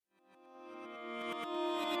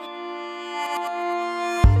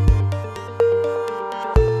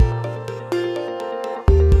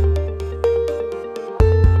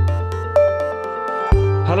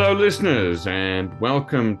listeners, and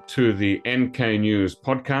welcome to the NK News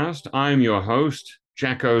podcast. I'm your host,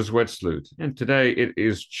 Jacco Zwetsloot, and today it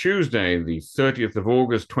is Tuesday, the 30th of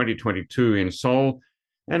August, 2022 in Seoul,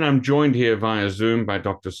 and I'm joined here via Zoom by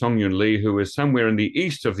Dr. Songyun Lee, who is somewhere in the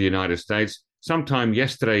east of the United States, sometime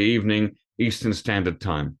yesterday evening, Eastern Standard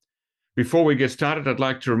Time. Before we get started, I'd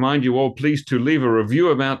like to remind you all, please to leave a review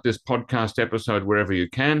about this podcast episode wherever you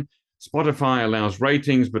can. Spotify allows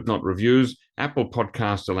ratings, but not reviews. Apple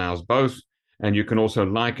Podcasts allows both. And you can also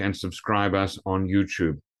like and subscribe us on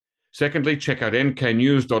YouTube. Secondly, check out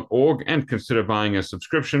nknews.org and consider buying a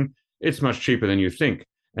subscription. It's much cheaper than you think,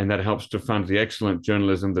 and that helps to fund the excellent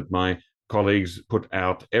journalism that my colleagues put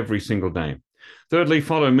out every single day. Thirdly,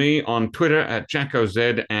 follow me on Twitter at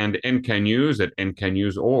JaccoZ and NKNews at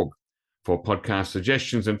nknews.org. For podcast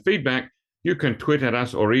suggestions and feedback, you can tweet at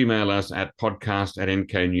us or email us at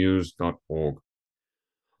podcast@nknews.org.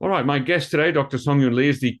 All right, my guest today, Dr. Songyun Lee,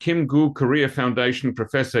 is the Kim Gu Korea Foundation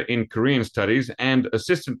Professor in Korean Studies and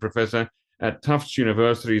Assistant Professor at Tufts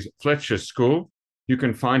University's Fletcher School. You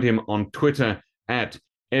can find him on Twitter at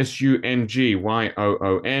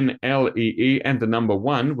SUNGYOONLEE and the number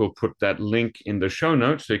 1. We'll put that link in the show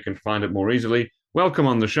notes so you can find it more easily. Welcome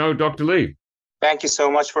on the show, Dr. Lee. Thank you so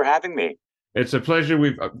much for having me. It's a pleasure.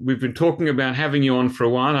 We've been talking about having you on for a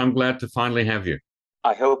while. I'm glad to finally have you.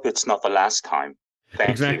 I hope it's not the last time. Thank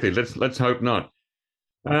exactly. you. Let's hope not.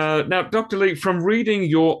 Now, Dr. Lee, from reading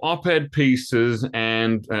your op-ed pieces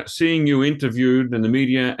and seeing you interviewed in the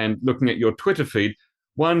media and looking at your Twitter feed,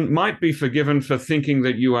 one might be forgiven for thinking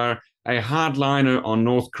that you are a hardliner on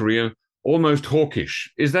North Korea, almost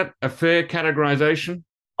hawkish. Is that a fair categorization?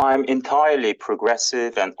 I'm entirely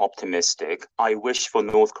progressive and optimistic. I wish for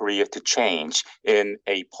North Korea to change in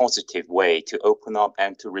a positive way, to open up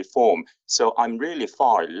and to reform. So I'm really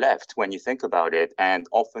far left when you think about it, and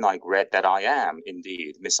often I regret that I am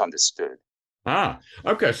indeed misunderstood.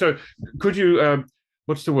 Okay. So could you,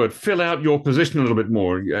 fill out your position a little bit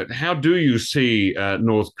more? How do you see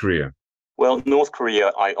North Korea? Well, North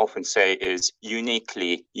Korea, I often say, is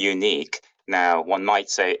uniquely unique. Now, one might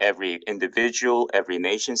say every individual, every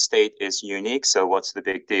nation state is unique, so what's the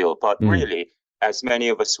big deal? But really, as many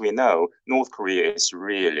of us we know, North Korea is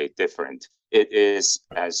really different. It is,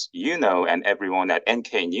 as you know, and everyone at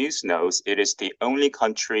NK News knows, it is the only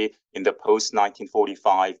country in the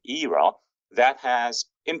post-1945 era that has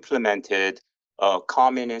implemented a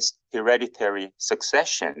communist hereditary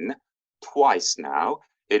succession twice now.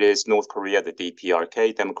 It is North Korea, the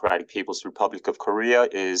DPRK, Democratic People's Republic of Korea,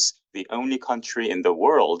 is the only country in the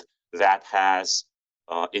world that has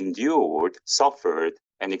suffered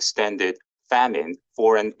an extended famine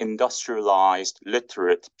for an industrialized,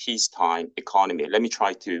 literate, peacetime economy. Let me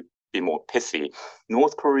try to be more pithy.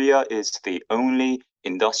 North Korea is the only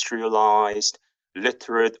industrialized,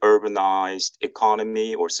 literate, urbanized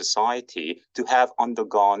economy or society to have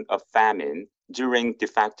undergone a famine during de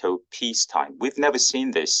facto peacetime. We've never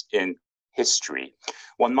seen this in history.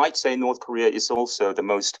 One might say North Korea is also the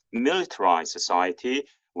most militarized society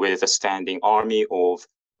with a standing army of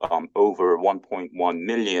over 1.1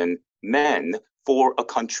 million men for a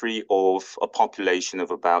country of a population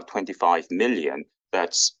of about 25 million.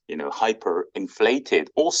 That's,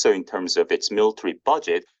 hyper-inflated also in terms of its military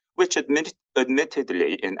budget, which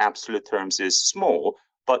admittedly in absolute terms is small,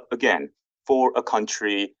 but again, for a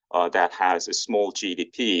country that has a small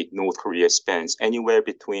GDP, North Korea spends anywhere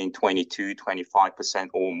between 22-25%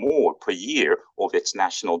 or more per year of its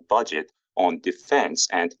national budget on defense,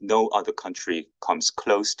 and no other country comes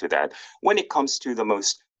close to that. When it comes to the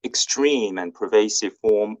most extreme and pervasive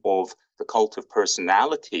form of the cult of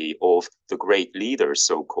personality of the great leaders,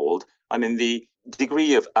 so-called, the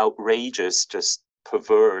degree of outrageous, just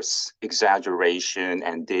perverse exaggeration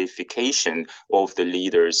and deification of the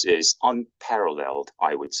leaders is unparalleled,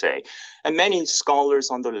 I would say. And many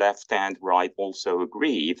scholars on the left and right also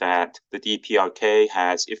agree that the DPRK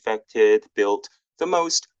has built the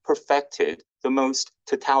most perfected, the most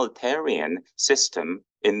totalitarian system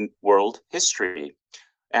in world history.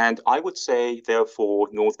 And I would say, therefore,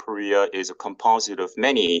 North Korea is a composite of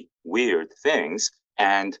many weird things,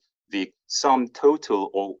 and the sum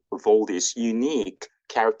total of all these unique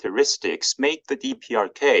characteristics make the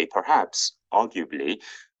DPRK, perhaps, arguably,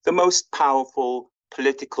 the most powerful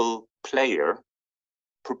political player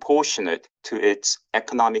proportionate to its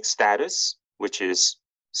economic status, which is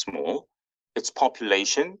small, its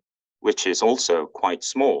population, which is also quite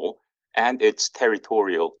small, and its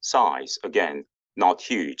territorial size, again, not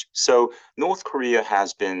huge. So North Korea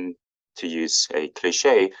has been to use a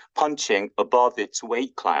cliche, punching above its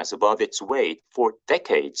weight class, above its weight for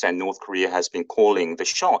decades. And North Korea has been calling the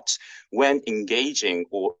shots when engaging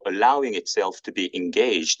or allowing itself to be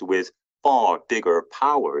engaged with far bigger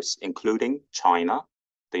powers, including China,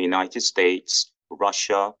 the United States,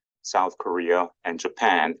 Russia, South Korea, and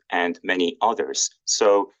Japan, and many others.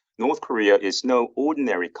 So North Korea is no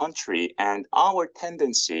ordinary country, and our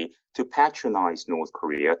tendency to patronize North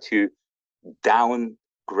Korea, to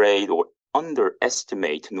downgrade or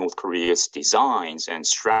underestimate North Korea's designs and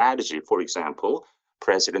strategy. For example,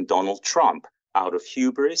 President Donald Trump, out of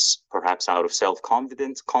hubris, perhaps out of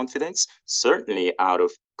self-confidence, certainly out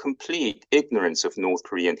of complete ignorance of North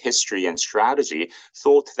Korean history and strategy,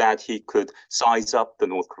 thought that he could size up the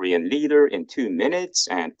North Korean leader in 2 minutes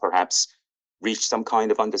and perhaps reach some kind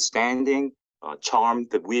of understanding, charm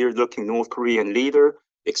the weird-looking North Korean leader,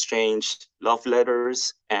 exchanged love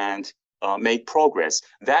letters, and made progress.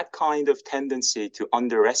 That kind of tendency to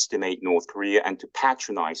underestimate North Korea and to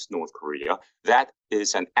patronize North Korea, that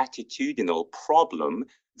is an attitudinal problem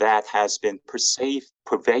that has been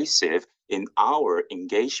pervasive in our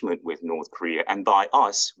engagement with North Korea. And by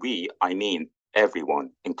us, I mean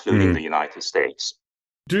everyone, including the United States.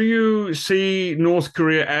 Do you see North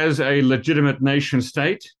Korea as a legitimate nation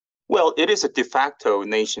state? Well, it is a de facto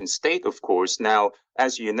nation state, of course. Now,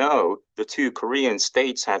 as you know, the two Korean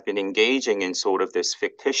states have been engaging in sort of this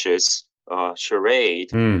fictitious charade,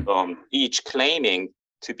 each claiming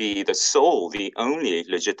to be the only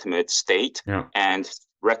legitimate state, and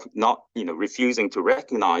refusing to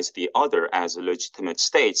recognize the other as a legitimate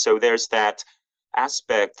state. So there's that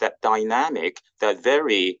aspect, that dynamic, that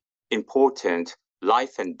very important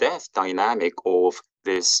life and death dynamic of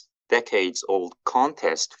this decades-old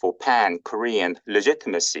contest for pan-Korean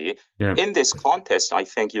legitimacy. In this contest, I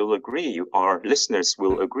think you'll agree, our listeners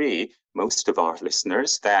will agree, most of our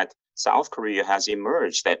listeners, that South Korea has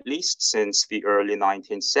emerged, at least since the early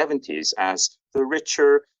 1970s, as the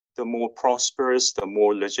richer, the more prosperous, the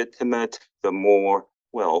more legitimate, the more,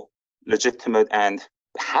 legitimate and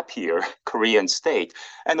happier Korean state.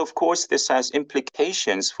 And of course, this has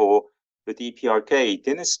implications for the DPRK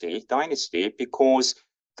dynasty, because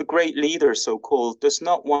the great leader, so-called, does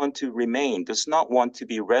not want to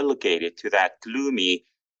be relegated to that gloomy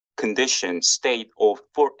condition state of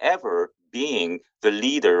forever being the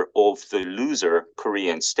leader of the loser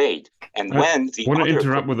Korean state. And when the I want to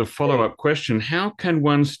interrupt with a follow-up question. How can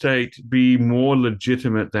one state be more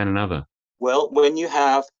legitimate than another? Well, when you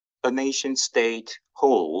have a nation state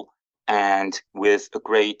whole and with a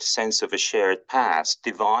great sense of a shared past,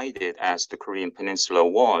 divided as the Korean Peninsula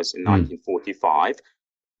was in 1945,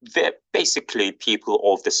 they're basically people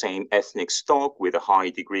of the same ethnic stock with a high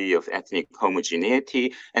degree of ethnic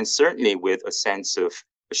homogeneity, and certainly with a sense of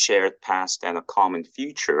a shared past and a common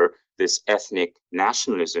future, this ethnic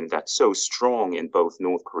nationalism that's so strong in both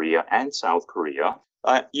North Korea and South Korea.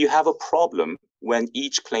 You have a problem when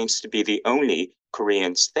each claims to be the only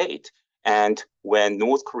Korean state. And when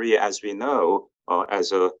North Korea, as we know,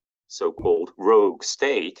 as a so-called rogue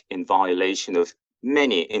state in violation of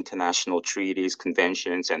many international treaties,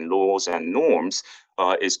 conventions, and laws and norms,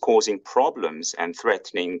 is causing problems and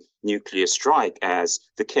threatening nuclear strike, as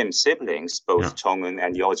the Kim siblings, both Jong-un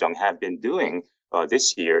and Yo-jong, have been doing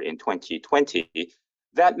this year in 2020.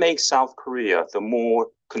 That makes South Korea the more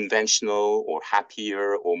conventional or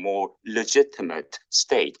happier or more legitimate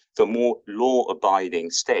state, the more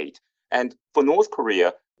law-abiding state. And for North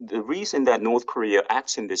Korea, the reason that North Korea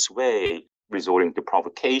acts in this way, resorting to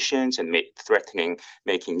provocations and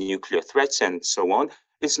making nuclear threats and so on,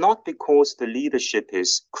 is not because the leadership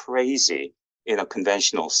is crazy in a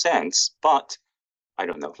conventional sense, but, I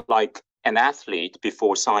don't know, like an athlete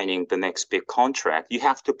before signing the next big contract, you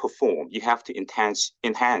have to perform, you have to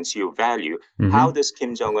enhance your value. How does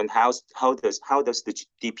Kim Jong-un, how does the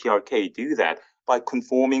DPRK do that? By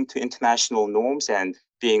conforming to international norms and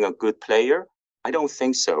being a good player? I don't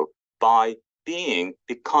think so. By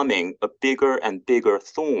becoming a bigger and bigger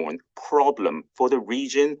problem for the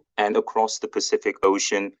region and across the Pacific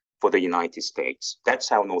Ocean for the United States. That's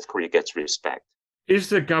how North Korea gets respect. Is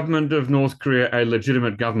the government of North Korea a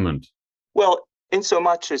legitimate government? Well, in so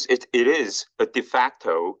much as it is a de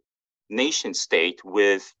facto nation state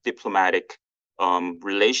with diplomatic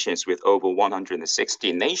relations with over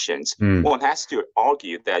 160 nations, one has to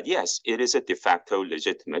argue that, yes, it is a de facto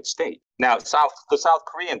legitimate state. Now, the South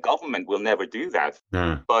Korean government will never do that.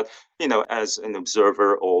 But, as an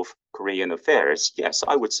observer of Korean affairs, yes,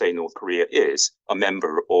 I would say North Korea is a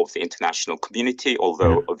member of the international community,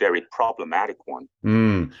 although a very problematic one.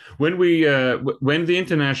 When the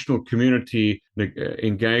international community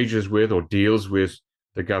engages with or deals with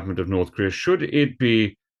the government of North Korea? Should it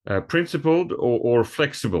be principled or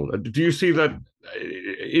flexible? Do you see that?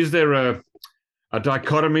 Is there a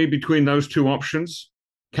dichotomy between those two options?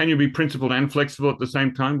 Can you be principled and flexible at the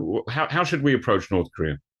same time? How should we approach North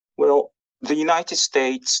Korea? Well, the United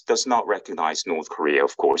States does not recognize North Korea,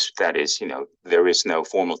 of course. That is, there is no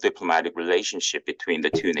formal diplomatic relationship between the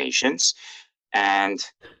two nations. And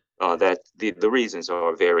that the reasons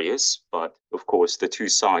are various, but of course, the two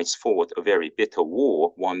sides fought a very bitter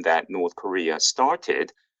war, one that North Korea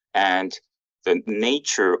started. And the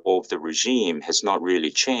nature of the regime has not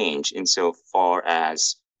really changed insofar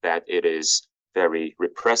as that it is very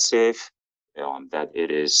repressive, that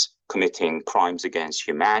it is committing crimes against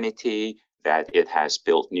humanity, that it has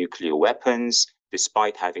built nuclear weapons,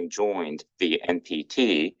 despite having joined the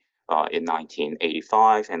NPT in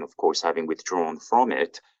 1985, and of course, having withdrawn from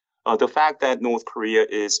it. The fact that North Korea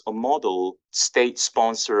is a model state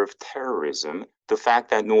sponsor of terrorism, the fact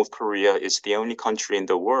that North Korea is the only country in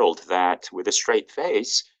the world that, with a straight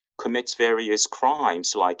face, commits various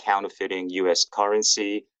crimes like counterfeiting US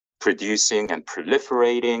currency, producing and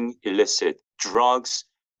proliferating illicit drugs.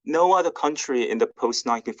 No other country in the post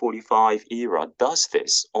 1945 era does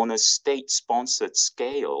this on a state sponsored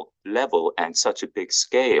scale level and such a big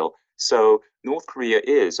scale. So North Korea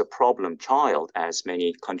is a problem child, as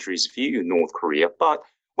many countries view North Korea. But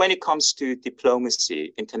when it comes to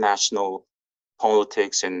diplomacy, international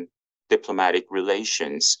politics, and diplomatic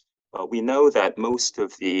relations, we know that most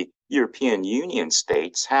of the European Union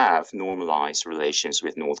states have normalized relations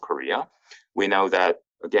with North Korea. We know that,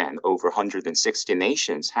 again, over 160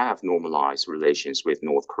 nations have normalized relations with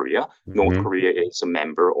North Korea. Mm-hmm. North Korea is a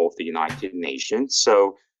member of the United Nations.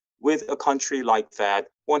 So with a country like that,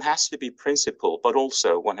 one has to be principled, but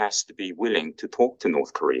also one has to be willing to talk to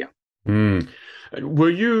North Korea. Mm. Were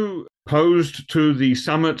you opposed to the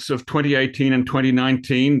summits of 2018 and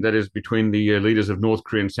 2019, that is between the leaders of North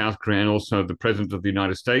Korea and South Korea, and also the President of the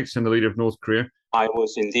United States and the leader of North Korea? I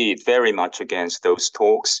was indeed very much against those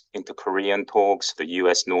talks, inter-Korean talks, the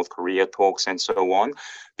US-North Korea talks, and so on,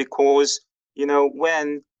 because,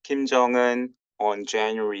 when Kim Jong-un on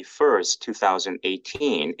January 1st,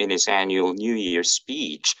 2018, in his annual New Year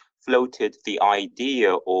speech, floated the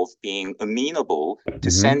idea of being amenable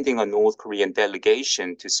to sending a North Korean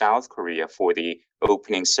delegation to South Korea for the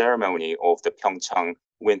opening ceremony of the Pyeongchang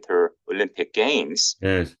Winter Olympic Games.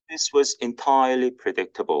 Yes. This was entirely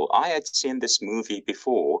predictable. I had seen this movie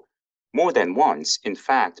before, more than once. In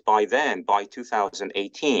fact, by then, by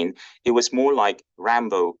 2018, it was more like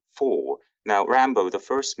Rambo 4. Now, Rambo, the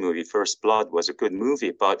first movie, First Blood, was a good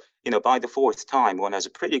movie, but by the fourth time, one has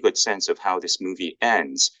a pretty good sense of how this movie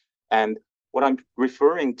ends. And what I'm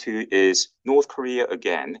referring to is North Korea,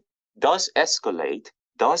 again, does escalate,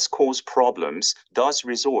 does cause problems, does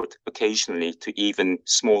resort occasionally to even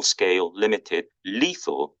small-scale, limited,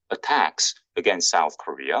 lethal attacks against South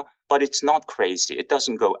Korea, but it's not crazy. It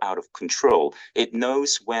doesn't go out of control. It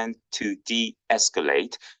knows when to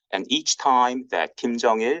de-escalate, and each time that Kim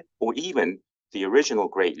Jong-il, or even the original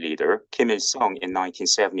great leader, Kim Il-sung in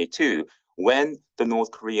 1972, when the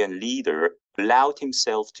North Korean leader allowed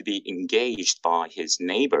himself to be engaged by his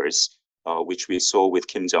neighbors, which we saw with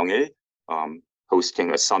Kim Jong-il,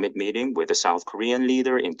 hosting a summit meeting with the South Korean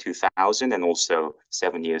leader in 2000, and also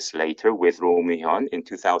 7 years later with Roh Moo-hyun in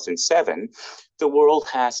 2007, the world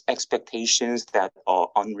has expectations that are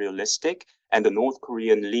unrealistic, and the North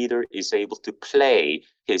Korean leader is able to play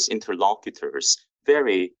his interlocutors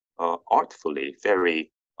very artfully,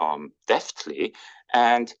 very deftly,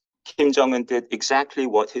 and Kim Jong-un did exactly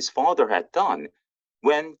what his father had done.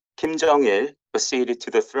 When Kim Jong-il acceded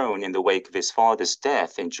to the throne in the wake of his father's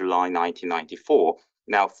death in July 1994,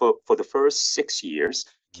 now for the first 6 years,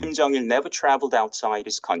 Kim Jong-il never traveled outside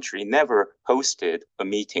his country, never hosted a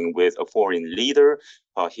meeting with a foreign leader.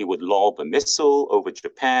 He would lob a missile over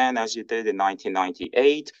Japan, as he did in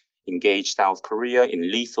 1998, engage South Korea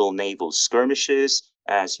in lethal naval skirmishes,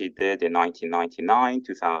 as he did in 1999,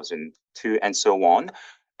 2002, and so on.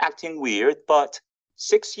 Acting weird, but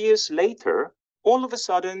 6 years later, all of a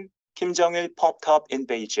sudden, Kim Jong-il popped up in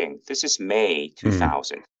Beijing. This is May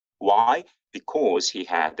 2000. Why? Because he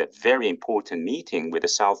had a very important meeting with the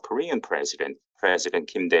South Korean president, President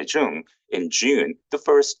Kim Dae-jung, in June, the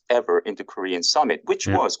first ever inter-Korean summit, which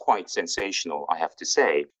was quite sensational, I have to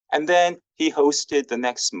say. And then he hosted the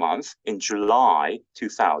next month, in July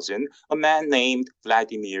 2000, a man named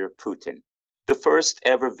Vladimir Putin. The first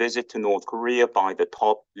ever visit to North Korea by the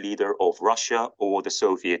top leader of Russia or the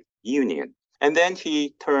Soviet Union. And then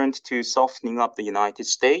he turned to softening up the United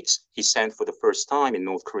States. He sent for the first time in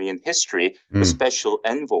North Korean history a special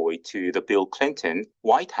envoy to the Bill Clinton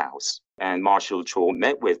White House. And Marshall Cho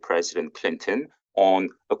met with President Clinton on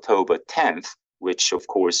October 10th, which of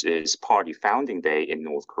course is Party Founding Day in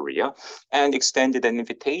North Korea, and extended an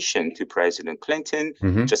invitation to President Clinton.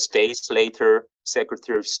 Just days later,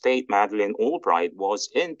 Secretary of State Madeleine Albright was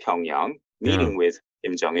in Pyongyang meeting with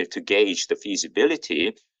Kim Jong-il to gauge the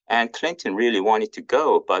feasibility. And Clinton really wanted to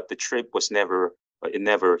go, but the trip was never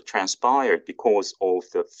transpired because of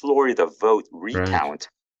the Florida vote recount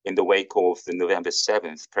in the wake of the November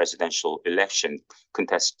 7th presidential election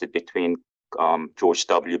contested between George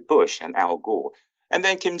W. Bush and Al Gore. And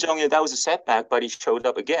then Kim Jong-il, that was a setback, but he showed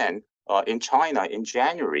up again in China in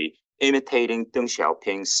January, imitating Deng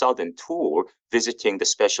Xiaoping's southern tour, visiting the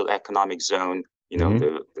special economic zone,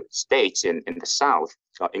 the states in the south,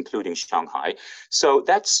 including Shanghai. So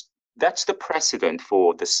that's the precedent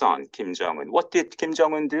for the son, Kim Jong-un. What did Kim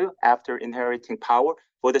Jong-un do after inheriting power?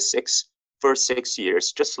 For the first 6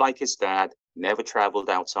 years, just like his dad, never traveled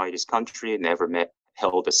outside his country, never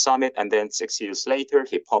held a summit, and then 6 years later,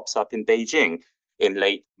 he pops up in Beijing in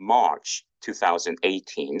late March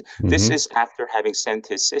 2018. This is after having sent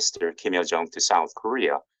his sister, Kim Yo-jong, to South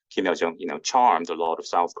Korea. Kim Yo-jong, charmed a lot of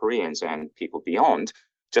South Koreans and people beyond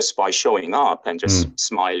just by showing up and just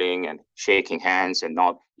smiling and shaking hands and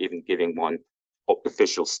not even giving one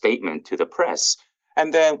official statement to the press.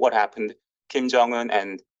 And then what happened? Kim Jong-un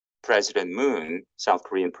and President Moon, South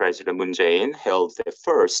Korean President Moon Jae-in, held their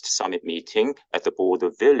first summit meeting at the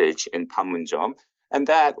border village in Panmunjom, and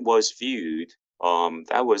that was viewed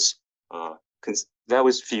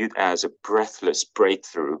as a breathless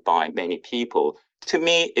breakthrough by many people. To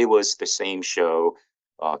me, it was the same show.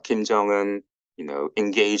 Kim Jong-un,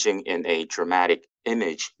 engaging in a dramatic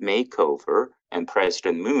image makeover, and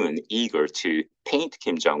President Moon eager to paint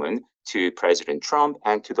Kim Jong-un to President Trump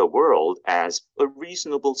and to the world as a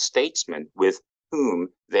reasonable statesman with whom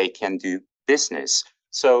they can do business.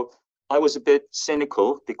 So I was a bit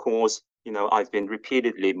cynical because, I've been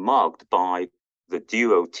repeatedly mugged by the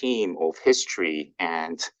duo team of history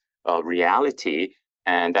and reality.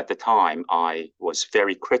 And at the time, I was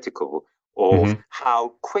very critical of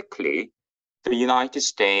how quickly the United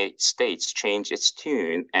States changed its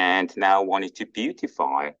tune and now wanted to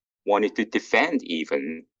wanted to defend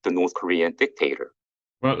even the North Korean dictator.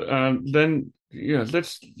 Well, then,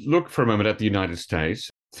 let's look for a moment at the United States.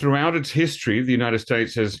 Throughout its history, the United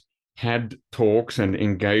States has had talks and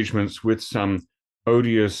engagements with some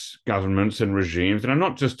odious governments and regimes. And I'm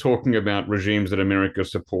not just talking about regimes that America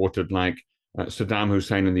supported, like Saddam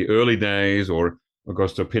Hussein in the early days or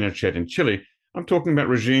Augusto Pinochet in Chile. I'm talking about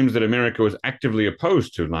regimes that America was actively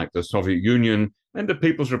opposed to, like the Soviet Union and the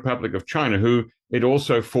People's Republic of China, who it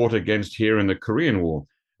also fought against here in the Korean War.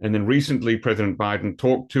 And then recently, President Biden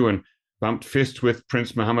talked to and bumped fists with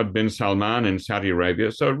Prince Mohammed bin Salman in Saudi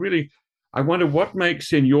Arabia. So really, I wonder what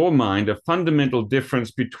makes, in your mind, a fundamental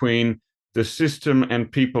difference between the system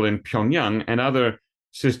and people in Pyongyang and other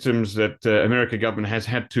systems that American government has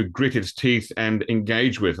had to grit its teeth and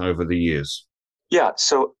engage with over the years? Yeah,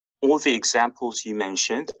 so all the examples you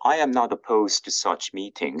mentioned, I am not opposed to such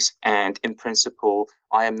meetings. And in principle,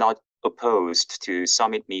 I am not opposed to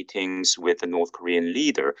summit meetings with the North Korean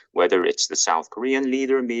leader, whether it's the South Korean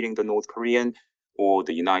leader meeting the North Korean, or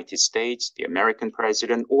the United States, the American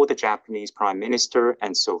president, or the Japanese prime minister,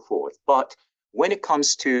 and so forth. But when it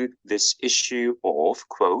comes to this issue of,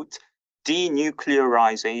 quote,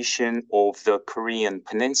 denuclearization of the Korean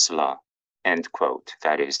peninsula, end quote,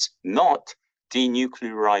 that is not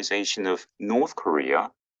denuclearization of North Korea,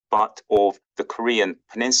 but of the Korean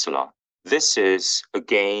peninsula. This is a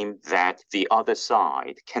game that the other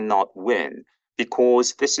side cannot win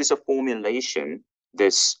because this is a formulation,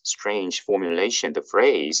 this strange formulation, the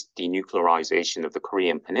phrase denuclearization of the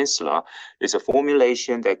Korean peninsula is a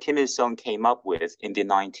formulation that Kim Il-sung came up with in the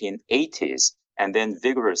 1980s and then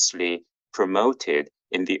vigorously promoted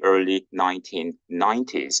in the early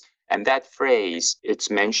 1990s. And that phrase, it's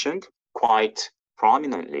mentioned quite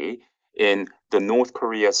prominently in the North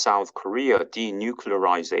Korea-South Korea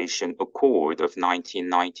Denuclearization Accord of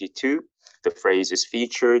 1992. The phrase is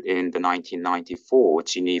featured in the 1994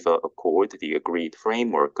 Geneva Accord, the agreed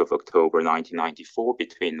framework of October 1994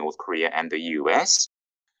 between North Korea and the US.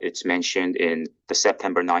 It's mentioned in the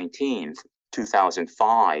September 19th,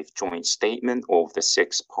 2005 joint statement of the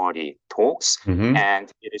six-party talks,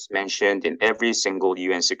 and it is mentioned in every single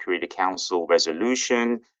UN Security Council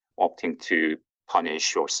resolution opting to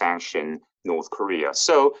punish or sanction North Korea.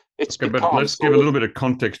 So it's but let's give a little bit of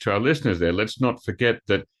context to our listeners there. Let's not forget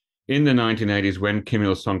that in the 1980s, when Kim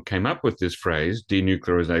Il-sung came up with this phrase,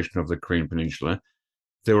 denuclearization of the Korean Peninsula,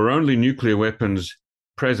 there were only nuclear weapons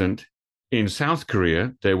present in South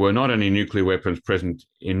Korea. There were not any nuclear weapons present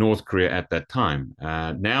in North Korea at that time.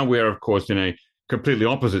 Now we are, of course, in a completely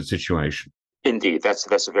opposite situation. Indeed,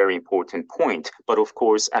 that's a very important point. But of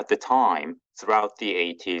course, at the time, throughout the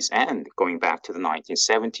 80s and going back to the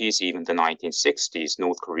 1970s, even the 1960s,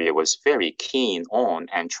 North Korea was very keen on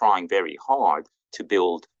and trying very hard to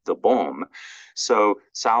build the bomb. So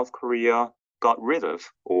South Korea got rid of,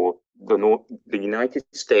 or the United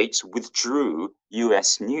States withdrew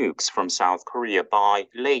US nukes from South Korea by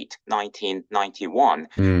late 1991.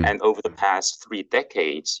 And over the past 3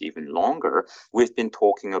 decades, even longer, we've been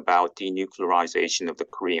talking about denuclearization of the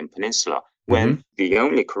Korean Peninsula, when the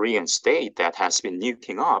only Korean state that has been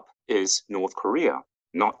nuking up is North Korea,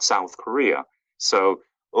 not South Korea. So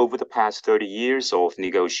over the past 30 years of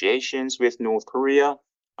negotiations with North Korea,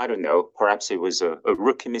 I don't know, perhaps it was a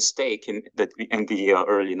rookie mistake in the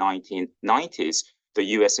early 1990s. The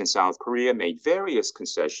US and South Korea made various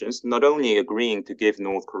concessions, not only agreeing to give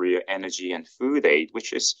North Korea energy and food aid,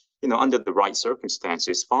 which is, under the right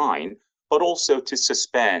circumstances, fine, but also to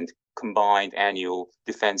suspend combined annual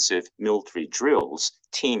defensive military drills,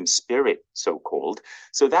 team spirit, so-called.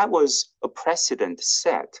 So that was a precedent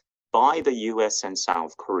set by the US and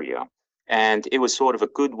South Korea. And it was sort of a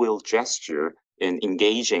goodwill gesture in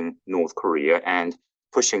engaging North Korea and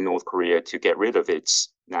pushing North Korea to get rid of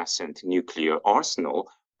its nascent nuclear arsenal.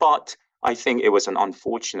 But I think it was an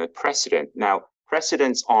unfortunate precedent. Now,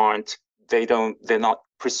 precedents they're not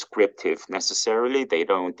prescriptive necessarily. They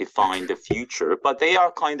don't define the future, but they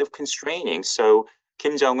are kind of constraining. So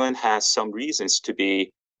Kim Jong-un has some reasons to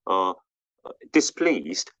be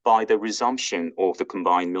displeased by the resumption of the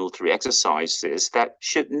combined military exercises that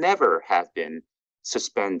should never have been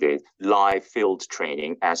suspended live field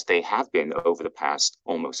training as they have been over the past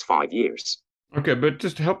almost 5 years. Okay, but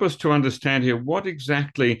just help us to understand here what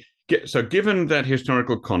exactly. So, given that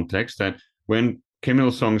historical context, that when Kim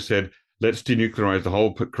Il Sung said, let's denuclearize the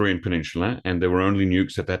whole Korean Peninsula, and there were only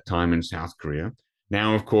nukes at that time in South Korea.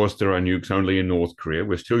 Now, of course, there are nukes only in North Korea.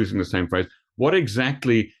 We're still using the same phrase. What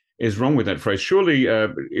exactly is wrong with that phrase? Surely,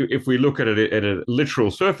 if we look at it at a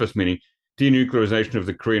literal surface meaning, denuclearization of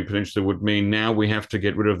the Korean Peninsula would mean now we have to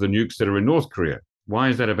get rid of the nukes that are in North Korea. Why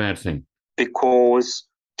is that a bad thing? Because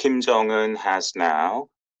Kim Jong-un has now,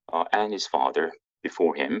 and his father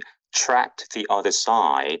before him, tracked the other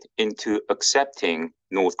side into accepting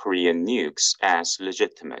North Korean nukes as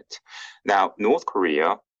legitimate. Now, North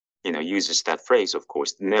Korea, uses that phrase, of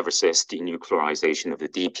course, never says denuclearization of the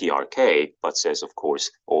DPRK, but says, of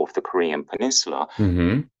course, of the Korean Peninsula.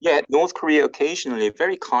 Yet North Korea occasionally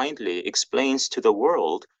very kindly explains to the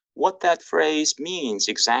world what that phrase means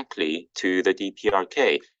exactly to the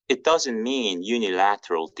DPRK. It doesn't mean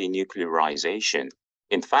unilateral denuclearization.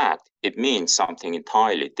 In fact, it means something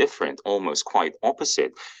entirely different, almost quite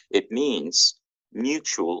opposite. It means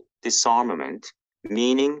mutual disarmament,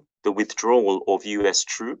 meaning the withdrawal of US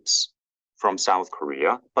troops from South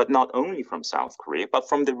Korea, but not only from South Korea, but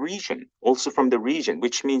from the region, also from the region,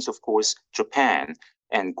 which means, of course, Japan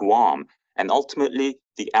and Guam, and ultimately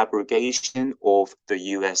the abrogation of the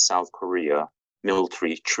US-South Korea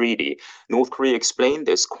military treaty. North Korea explained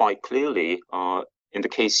this quite clearly in the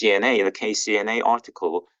KCNA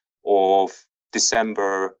article of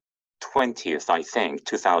December 20th, I think,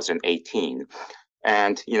 2018.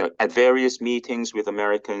 And, at various meetings with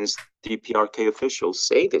Americans, DPRK officials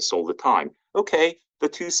say this all the time. Okay, the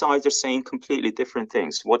two sides are saying completely different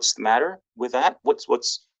things. What's the matter with that?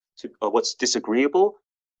 What's disagreeable?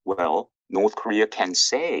 Well, North Korea can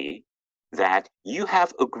say that you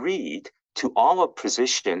have agreed to our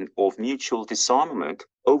position of mutual disarmament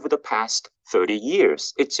over the past 30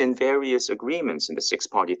 years. It's in various agreements, in the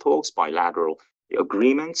six-party talks, bilateral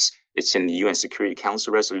agreements. It's in the UN Security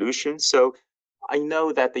Council resolution. So I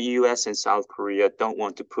know that the US and South Korea don't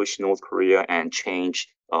want to push North Korea and change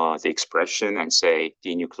the expression and say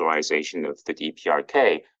denuclearization of the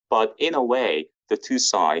DPRK. But in a way, the two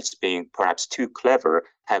sides, being perhaps too clever,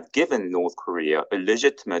 have given North Korea a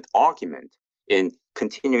legitimate argument in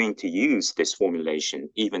continuing to use this formulation.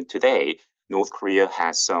 Even today, North Korea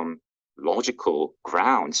has some logical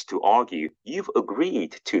grounds to argue, you've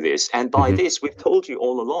agreed to this, and by this, we've told you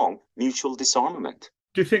all along, mutual disarmament.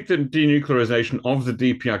 Do you think that denuclearization of the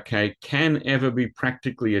DPRK can ever be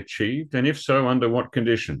practically achieved? And if so, under what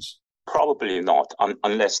conditions? Probably not,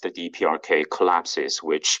 unless the DPRK collapses,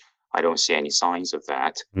 which I don't see any signs of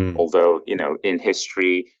that. Although, in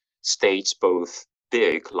history, states both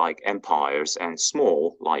big, like empires, and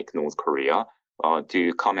small, like North Korea,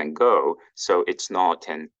 do come and go. So it's not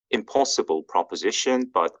an impossible proposition,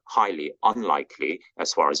 but highly unlikely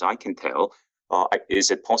as far as I can tell.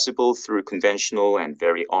 Is it possible through conventional and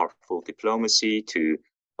very artful diplomacy to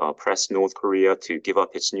press North Korea to give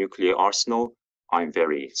up its nuclear arsenal? I'm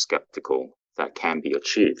very skeptical that can be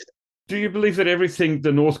achieved. Do you believe that everything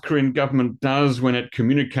the North Korean government does when it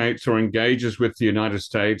communicates or engages with the United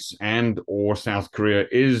States and or South Korea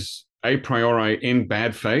is a priori in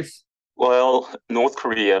bad faith? Well, North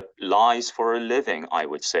Korea lies for a living, I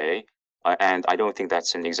would say. And I don't think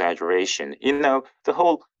that's an exaggeration. The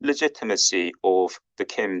whole legitimacy of the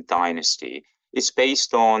Kim dynasty is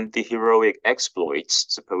based on the heroic exploits,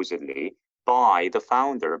 supposedly, by the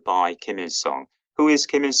founder, by Kim Il sung. Who is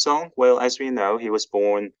Kim Il sung? Well, as we know, he was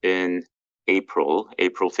born in April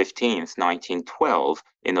 15th, 1912,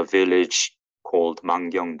 in a village called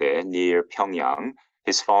Mangyongdae near Pyongyang.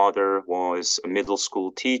 His father was a middle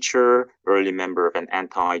school teacher, early member of an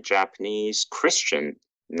anti-Japanese Christian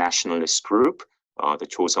nationalist group, the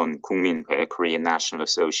Choson Gukminhwae, Korean National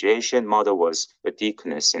Association. Mother was a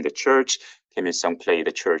deaconess in the church. Kim Il-sung played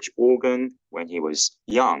the church organ when he was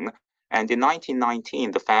young. And in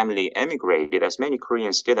 1919, the family emigrated, as many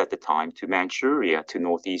Koreans did at the time, to Manchuria, to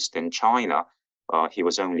northeastern China. He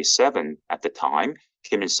was only 7 at the time.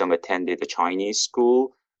 Kim Il-sung attended the Chinese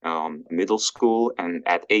school, middle school, and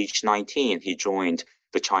at age 19, he joined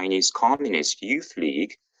the Chinese Communist Youth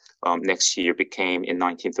League. Next year in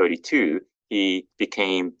 1932, he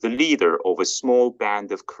became the leader of a small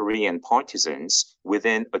band of Korean partisans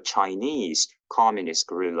within a Chinese communist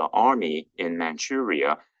guerrilla army in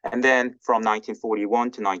Manchuria. And then from 1941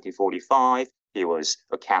 to 1945, he was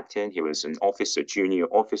a captain. He was an officer, junior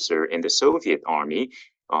officer in the Soviet army,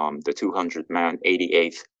 the 200-man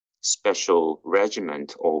 88th Special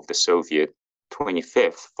Regiment of the Soviet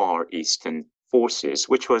 25th Far Eastern Forces,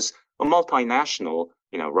 which was a multinational,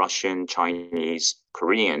 Russian, Chinese,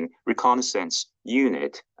 Korean reconnaissance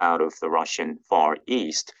unit out of the Russian Far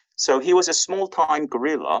East. So he was a small-time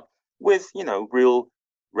guerrilla with, real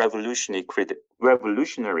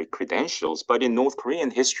revolutionary credentials. But in North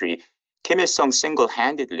Korean history, Kim Il-sung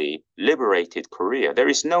single-handedly liberated Korea. There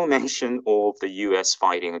is no mention of the US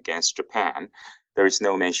fighting against Japan. There is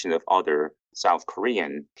no mention of other South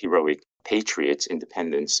Korean heroic patriots,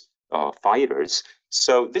 independence fighters.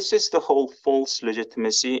 So this is the whole false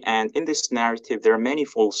legitimacy. And in this narrative, there are many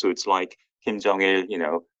falsehoods, like Kim Jong-il,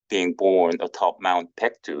 being born atop Mount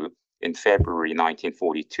Baekdu in February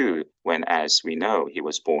 1942, when, as we know, he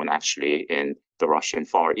was born actually in the Russian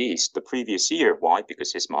Far East the previous year. Why?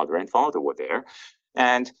 Because his mother and father were there.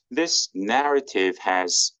 And this narrative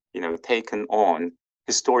has, taken on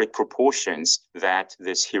historic proportions that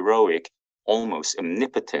this heroic, almost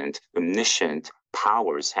omnipotent, omniscient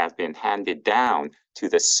powers have been handed down to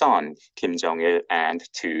the son, Kim Jong-il, and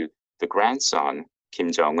to the grandson,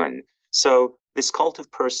 Kim Jong-un. So this cult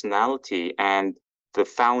of personality and the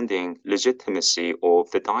founding legitimacy of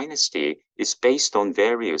the dynasty is based on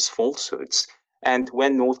various falsehoods. And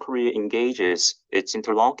when North Korea engages its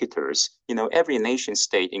interlocutors, every nation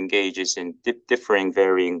state engages in differing,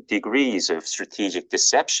 varying degrees of strategic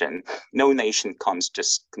deception. No nation comes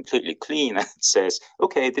just completely clean and says,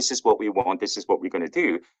 okay, this is what we want, this is what we're going to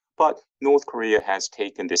do. But North Korea has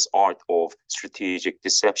taken this art of strategic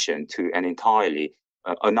deception to an entirely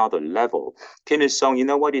another level. Kim Il-sung, you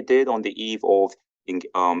know what he did on the eve of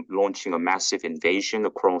launching a massive invasion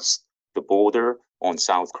across the border on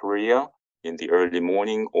South Korea? In the early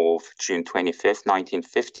morning of June 25th,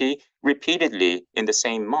 1950, repeatedly in the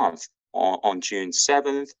same month, on June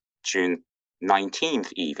 7th, June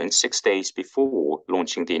 19th even, 6 days before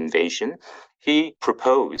launching the invasion, he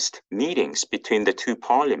proposed meetings between the two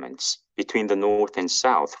parliaments, between the North and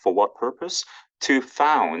South. For what purpose? To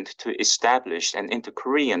establish an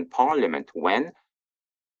inter-Korean parliament. When?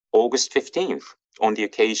 August 15th, on the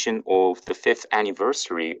occasion of the 5th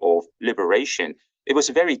anniversary of liberation. It was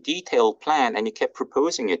a very detailed plan, and he kept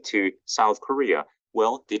proposing it to South Korea.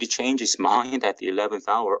 Well, did he change his mind at the 11th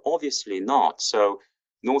hour? Obviously not. So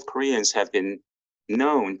North Koreans have been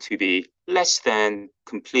known to be less than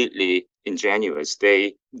completely ingenuous.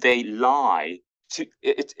 They lie.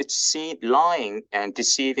 It's seen, lying and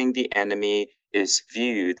deceiving the enemy is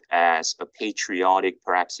viewed as a patriotic,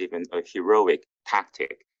 perhaps even a heroic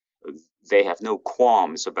tactic. They have no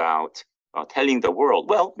qualms about telling the world.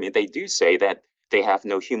 Well, they do say that they have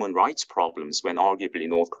no human rights problems, when arguably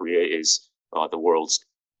North Korea is the world's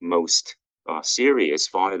most serious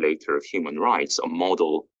violator of human rights, a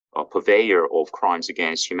model purveyor of crimes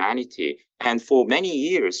against humanity. And for many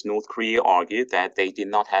years, North Korea argued that they did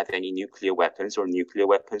not have any nuclear weapons or nuclear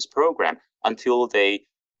weapons program, until they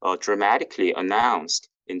dramatically announced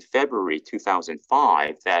in February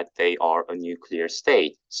 2005 that they are a nuclear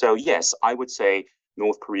state. So yes, I would say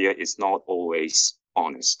North Korea is not always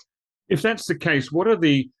honest. If that's the case, what are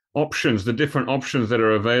the options, the different options that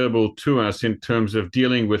are available to us in terms of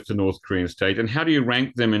dealing with the North Korean state, and how do you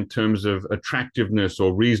rank them in terms of attractiveness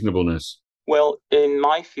or reasonableness? Well, in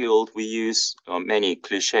my field, we use many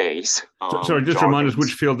cliches, Sorry, just remind us which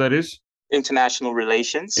jargons, field that is. international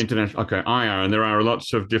relations. International, okay, IR, and there are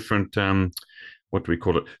lots of different, what do we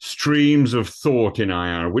call it, streams of thought in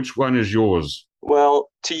IR. Which one is yours? Well,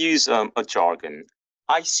 to use a jargon,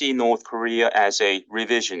 I see North Korea as a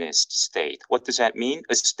revisionist state. What does that mean?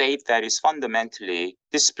 A state that is fundamentally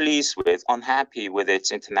displeased with, unhappy with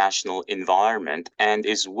its international environment, and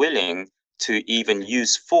is willing to even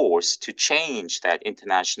use force to change that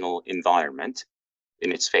international environment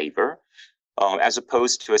in its favor, as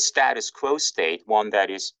opposed to a status quo state, one that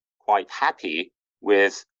is quite happy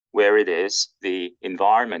with where it is, the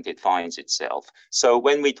environment it finds itself. So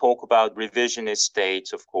when we talk about revisionist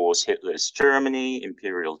states, of course, Hitler's Germany,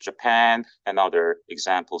 Imperial Japan, and other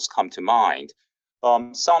examples come to mind.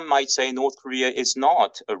 Some might say North Korea is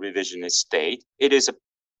not a revisionist state. It is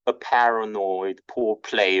a paranoid, poor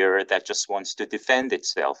player that just wants to defend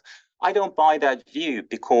itself. I don't buy that view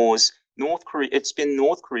because North Korea, it's been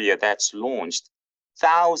North Korea that's launched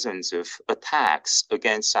thousands of attacks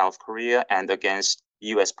against South Korea and against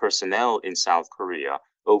US personnel in South Korea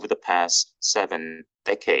over the past 7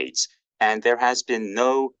 decades. And there has been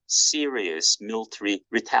no serious military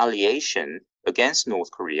retaliation against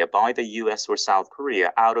North Korea by the US or South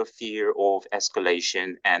Korea out of fear of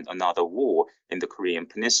escalation and another war in the Korean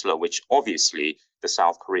Peninsula, which obviously the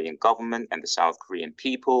South Korean government and the South Korean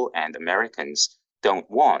people and Americans don't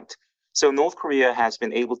want. So North Korea has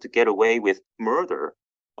been able to get away with murder,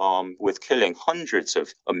 with killing hundreds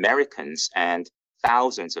of Americans and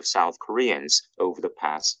thousands of South Koreans over the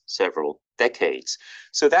past several decades.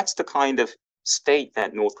 So that's the kind of state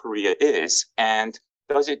that North Korea is. And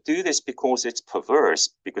does it do this because it's perverse,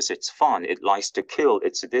 because it's fun, it likes to kill,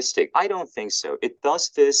 it's sadistic? I don't think so. It does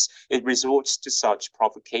this, it resorts to such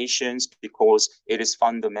provocations because it is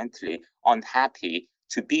fundamentally unhappy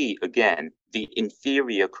to be, again, the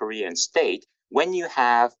inferior Korean state when you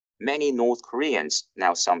have many North Koreans,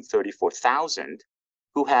 now some 34,000,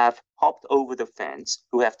 who have hopped over the fence,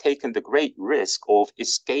 who have taken the great risk of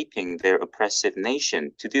escaping their oppressive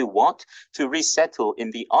nation to do what? To resettle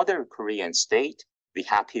in the other Korean state, the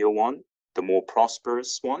happier one, the more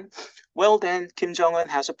prosperous one. Well, then Kim Jong-un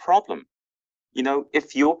has a problem. You know,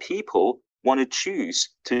 if your people want to choose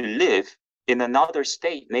to live in another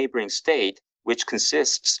state, neighboring state, which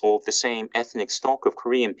consists of the same ethnic stock of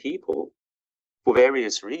Korean people for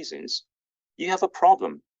various reasons, you have a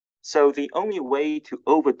problem. So the only way to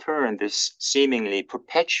overturn this seemingly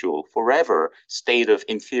perpetual, forever state of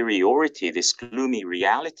inferiority, this gloomy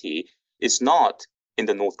reality, is not, in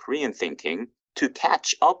the North Korean thinking, to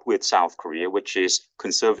catch up with South Korea, which is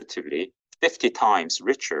conservatively 50 times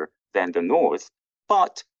richer than the North,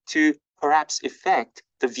 but to perhaps effect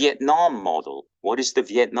the Vietnam model. What is the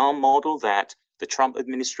Vietnam model that the Trump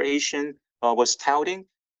administration was touting?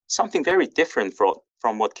 Something very different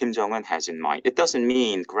from what Kim Jong-un has in mind. It doesn't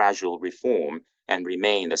mean gradual reform and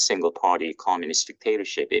remain a single party communist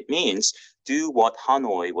dictatorship. It means do what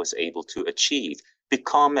Hanoi was able to achieve,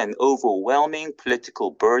 become an overwhelming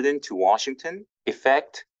political burden to Washington,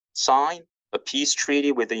 effect, sign a peace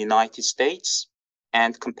treaty with the United States,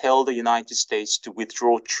 and compel the United States to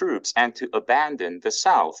withdraw troops and to abandon the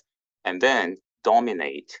South, and then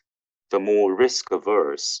dominate the more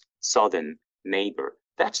risk-averse southern neighbor.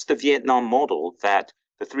 That's the Vietnam model that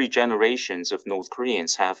the 3 generations of North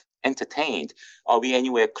Koreans have entertained. Are we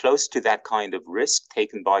anywhere close to that kind of risk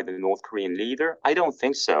taken by the North Korean leader? I don't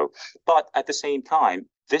think so. But at the same time,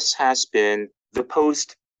 this has been the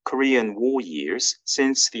post-Korean War years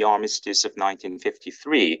since the armistice of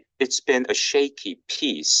 1953. It's been a shaky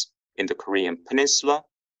peace in the Korean Peninsula,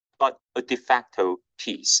 but a de facto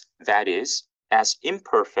peace. That is, as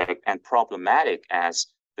imperfect and problematic as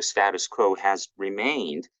the status quo has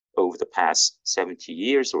remained over the past 70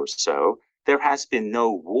 years or so, there has been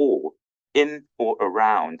no war in or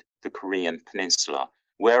around the Korean Peninsula.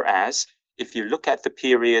 Whereas, if you look at the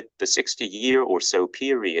period, the 60-year or so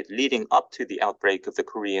period leading up to the outbreak of the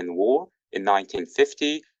Korean War in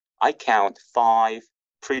 1950, I count 5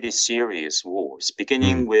 pretty serious wars,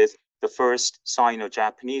 beginning with the first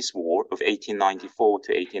Sino-Japanese War of 1894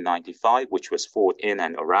 to 1895, which was fought in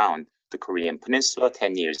and around the Korean Peninsula.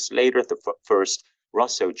 10 years later, the first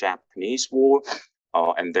Russo-Japanese War,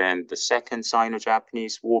 and then the second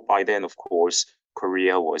Sino-Japanese War. By then, of course,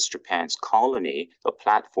 Korea was Japan's colony, a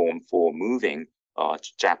platform for moving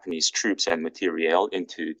Japanese troops and materiel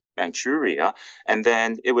into Manchuria. And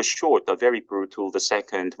then it was short, but very brutal, the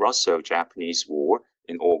Second Russo-Japanese War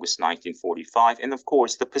in August 1945. And of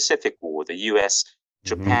course, the Pacific War, the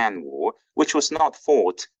US-Japan War, which was not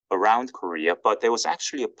fought around Korea, but there was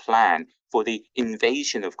actually a plan for the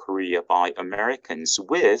invasion of Korea by Americans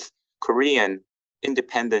with Korean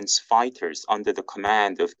independence fighters under the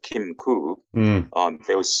command of Kim Koo.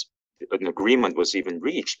 There was an agreement was even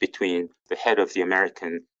reached between the head of the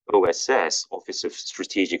American OSS, Office of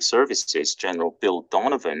Strategic Services, General Bill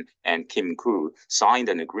Donovan, and Kim Koo signed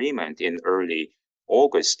an agreement in early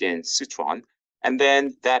August in Sichuan. And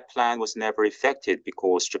then that plan was never effected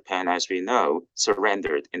because Japan, as we know,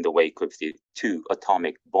 surrendered in the wake of the 2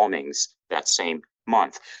 atomic bombings that same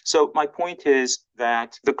month. So my point is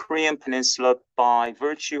that the Korean Peninsula, by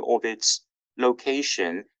virtue of its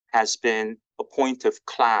location, has been a point of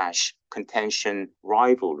clash, contention,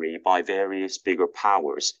 rivalry by various bigger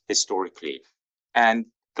powers historically. And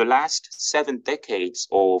the last 7 decades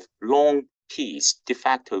of long peace, de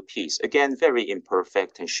facto peace, again, very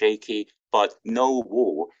imperfect and shaky, but no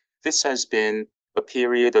war. This has been a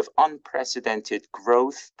period of unprecedented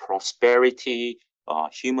growth, prosperity,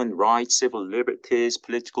 human rights, civil liberties,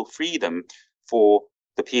 political freedom for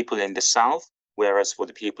the people in the South, whereas for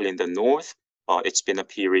the people in the North, it's been a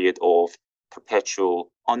period of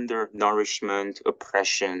perpetual undernourishment,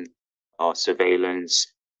 oppression,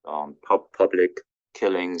 surveillance, public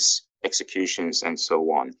killings, executions, and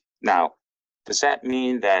so on. Now, does that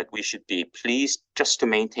mean that we should be pleased just to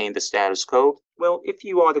maintain the status quo? Well, if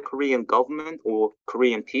you are the Korean government or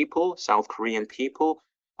Korean people, South Korean people,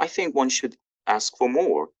 I think one should ask for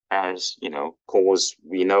more, as you know, cause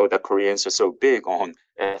we know that Koreans are so big on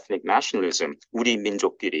ethnic nationalism, 우리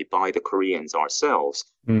민족끼리, by the Koreans ourselves,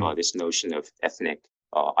 this notion of ethnic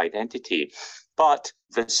identity. But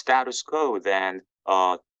the status quo then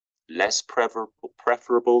less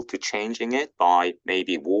preferable to changing it by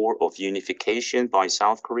maybe war of unification by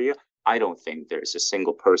South Korea? I don't think there's a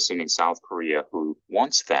single person in South Korea who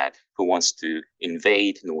wants that, who wants to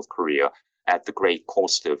invade North Korea at the great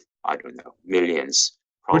cost of, I don't know, millions.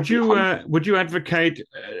 Would you advocate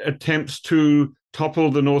attempts to topple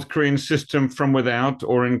the North Korean system from without,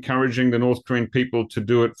 or encouraging the North Korean people to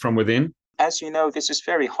do it from within? As you know, this is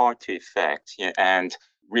very hard to effect, and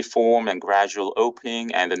reform and gradual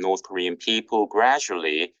opening, and the North Korean people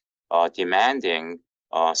gradually demanding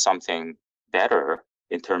something better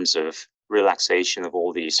in terms of relaxation of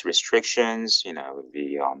all these restrictions,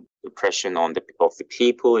 the oppression of the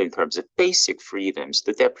people in terms of basic freedoms,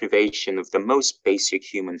 the deprivation of the most basic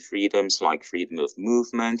human freedoms like freedom of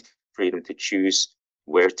movement, freedom to choose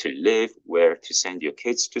where to live, where to send your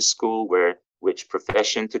kids to school, which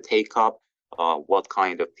profession to take up, what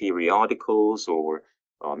kind of periodicals or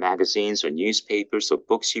magazines or newspapers or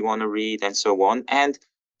books you want to read, and so on. And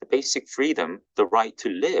the basic freedom, the right to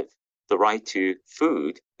live, the right to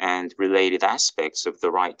food, and related aspects of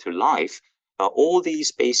the right to life. All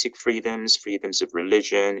these basic freedoms, freedoms of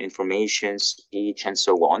religion, information, speech, and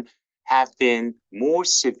so on, have been more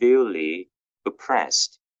severely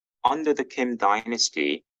oppressed under the Kim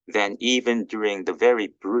dynasty than even during the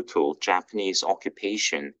very brutal Japanese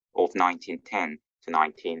occupation of 1910 to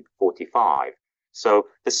 1945. So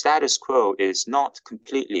the status quo is not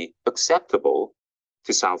completely acceptable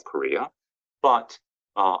to South Korea, but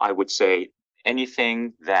I would say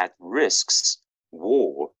anything that risks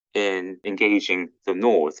war in engaging the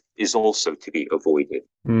North is also to be avoided.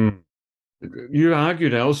 You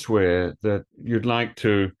argued elsewhere that you'd like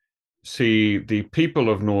to see the people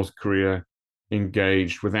of North Korea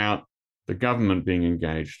engaged without the government being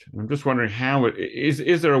engaged. I'm just wondering how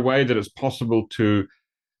is there a way that it's possible to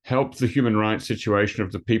help the human rights situation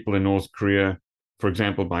of the people in North Korea, for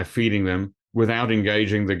example, by feeding them, without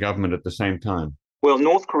engaging the government at the same time? Well,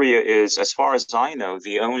 North Korea is, as far as I know,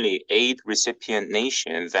 the only aid recipient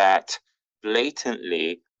nation that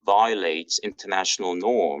blatantly violates international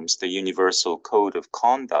norms, the Universal Code of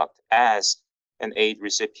Conduct, as an aid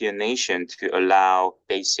recipient nation to allow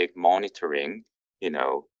basic monitoring,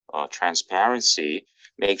 transparency,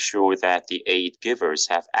 make sure that the aid givers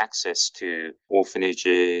have access to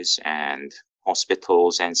orphanages and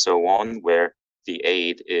hospitals and so on, where the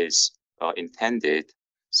aid is intended.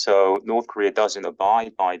 So North Korea doesn't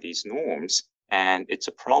abide by these norms, and it's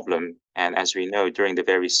a problem. And as we know, during the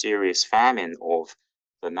very serious famine of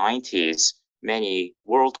the 90s, many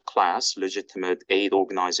world-class legitimate aid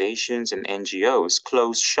organizations and NGOs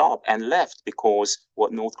closed shop and left because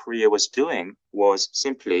what North Korea was doing was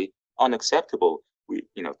simply unacceptable.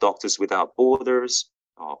 Doctors Without Borders,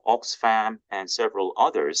 Oxfam, and several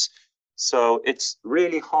others. So it's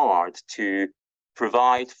really hard to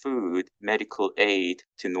provide food, medical aid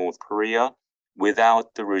to North Korea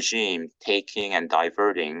without the regime taking and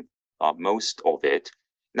diverting most of it.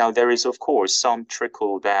 Now, there is, of course, some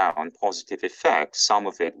trickle down positive effect. Some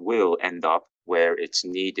of it will end up where it's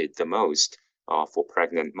needed the most for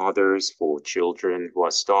pregnant mothers, for children who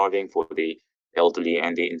are starving, for the elderly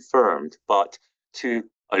and the infirmed. But to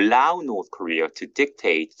allow North Korea to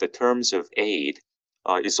dictate the terms of aid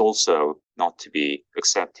is also not to be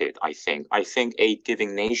accepted, I think. I think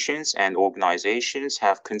aid-giving nations and organizations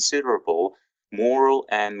have considerable moral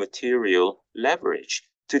and material leverage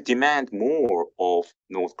to demand more of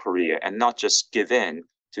North Korea and not just give in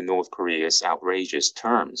to North Korea's outrageous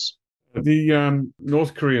terms. The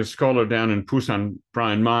North Korea scholar down in Busan,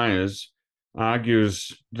 Brian Myers,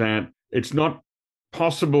 argues that it's not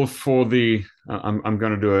possible for I'm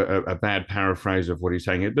going to do a bad paraphrase of what he's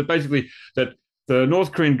saying, but basically that the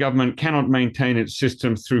North Korean government cannot maintain its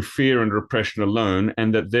system through fear and repression alone,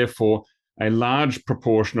 and that therefore a large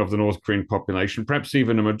proportion of the North Korean population, perhaps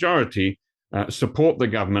even a majority, support the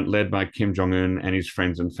government led by Kim Jong-un and his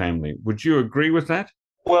friends and family. Would you agree with that?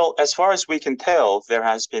 Well, as far as we can tell, there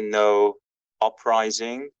has been no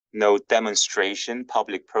uprising, no demonstration,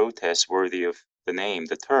 public protest worthy of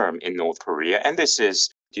the term in North Korea. And this is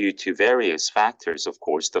due to various factors, of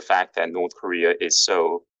course. The fact that North Korea is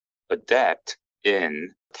so adept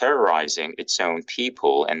in terrorizing its own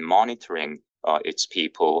people and monitoring its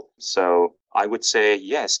people. So I would say,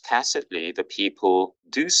 yes, tacitly, the people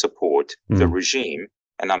do support the regime.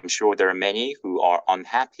 And I'm sure there are many who are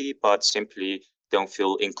unhappy, but simply don't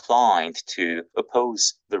feel inclined to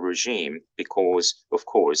oppose the regime because, of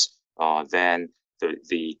course, then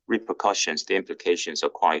the repercussions, the implications are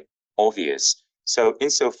quite obvious. So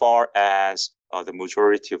insofar as the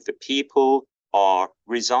majority of the people are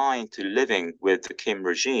resigned to living with the Kim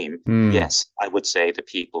regime, yes, I would say the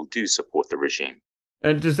people do support the regime.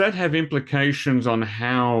 And does that have implications on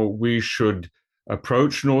how we should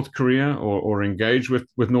approach North Korea or engage with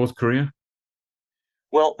North Korea?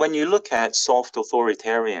 Well, when you look at soft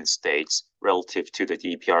authoritarian states relative to the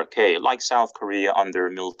DPRK, like South Korea under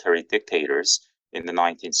military dictators in the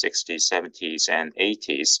 1960s, 70s, and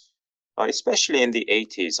 80s, especially in the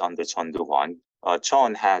 80s under Chun Doo-hwan,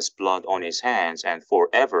 Chun has blood on his hands, and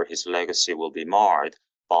forever his legacy will be marred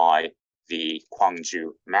by the Gwangju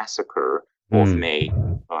massacre of May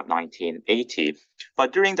 1980.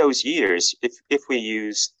 But during those years, if we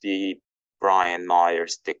use the Brian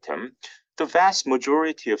Myers dictum, the vast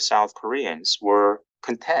majority of South Koreans were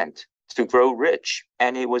content to grow rich.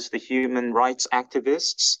 And it was the human rights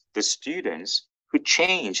activists, the students, who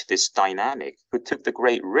changed this dynamic, who took the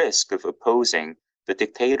great risk of opposing the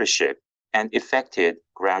dictatorship and effected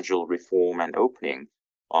gradual reform and opening,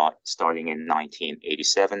 starting in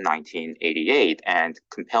 1987, 1988, and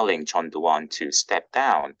compelling Chun Doo-hwan to step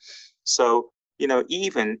down. So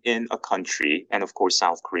even in a country, and of course,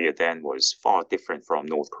 South Korea then was far different from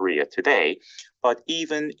North Korea today, but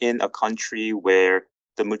even in a country where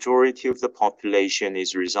the majority of the population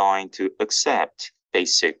is resigned to accept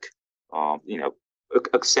basic,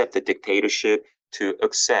 accept the dictatorship, to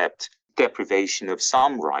accept deprivation of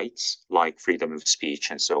some rights, like freedom of speech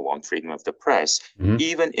and so on, freedom of the press,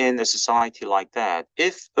 even in a society like that,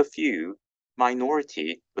 if a few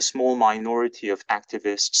a small minority of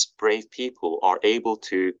activists, brave people are able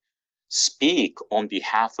to speak on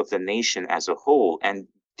behalf of the nation as a whole and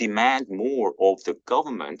demand more of the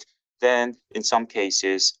government, then in some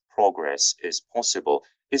cases, progress is possible.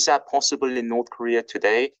 Is that possible in North Korea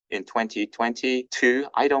today in 2022?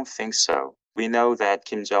 I don't think so. We know that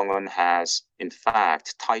Kim Jong-un has, in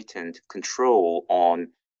fact, tightened control on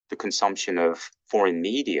the consumption of foreign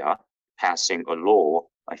media, passing a law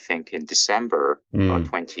I think in December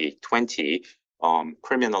 2020,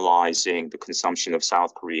 criminalizing the consumption of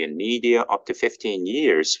South Korean media up to 15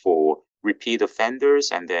 years for repeat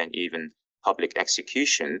offenders and then even public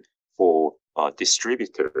execution for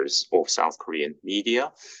distributors of South Korean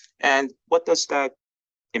media. And what does that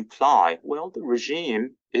imply? Well, the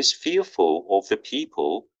regime is fearful of the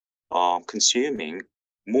people consuming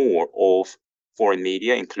more of foreign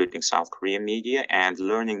media, including South Korean media, and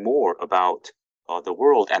learning more about the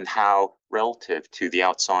world and how relative to the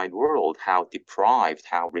outside world, how deprived,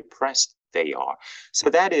 how repressed they are. So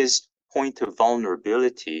that is point of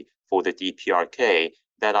vulnerability for the DPRK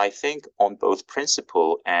that I think on both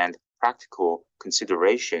principle and practical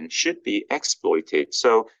consideration should be exploited.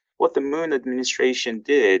 So what the Moon administration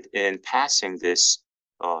did in passing this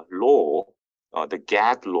law, the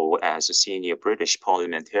GAD law, as a senior British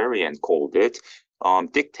parliamentarian called it,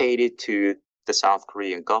 dictated to the South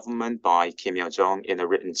Korean government by Kim Yo-jong in a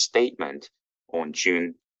written statement on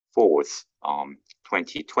June 4th,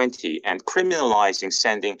 2020, and criminalizing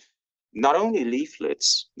sending not only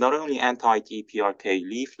leaflets, not only anti-DPRK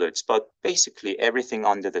leaflets, but basically everything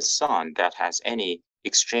under the sun that has any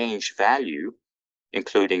exchange value,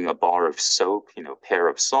 including a bar of soap, pair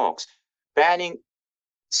of socks, banning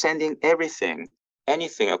sending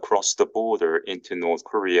anything across the border into North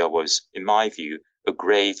Korea was, in my view, a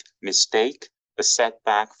grave mistake, a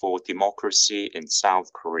setback for democracy in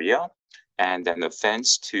South Korea, and an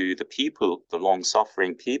offense to the people, the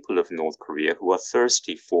long-suffering people of North Korea who are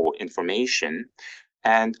thirsty for information,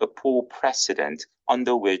 and a poor precedent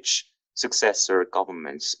under which successor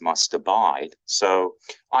governments must abide. So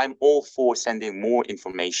I'm all for sending more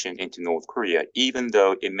information into North Korea, even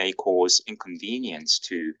though it may cause inconvenience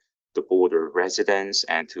to the border residents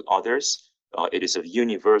and to others. It is a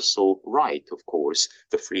universal right, of course,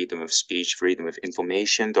 the freedom of speech, freedom of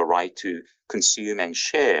information, the right to consume and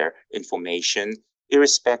share information,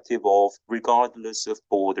 irrespective of, regardless of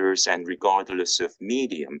borders and regardless of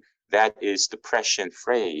medium. That is the prescient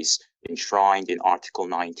phrase enshrined in Article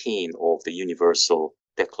 19 of the Universal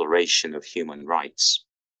Declaration of Human Rights.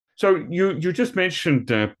 So you just mentioned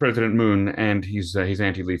President Moon and his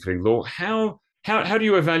anti-leafleting law. How do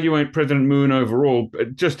you evaluate President Moon overall,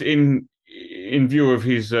 just in view of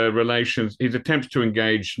his relations, his attempts to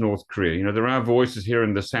engage North Korea? You know, there are voices here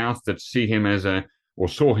in the South that see him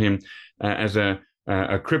saw him as a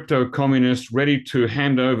crypto communist ready to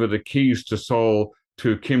hand over the keys to Seoul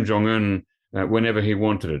to Kim Jong-un whenever he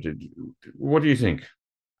wanted it. What do you think?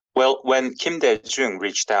 Well, when Kim Dae-jung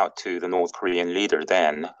reached out to the North Korean leader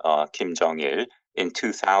then, Kim Jong-il, in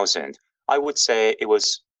 2000, I would say it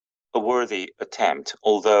was a worthy attempt,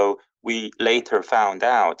 although we later found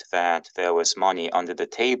out that there was money under the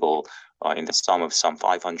table in the sum of some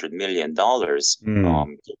 $500 million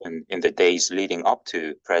in the days leading up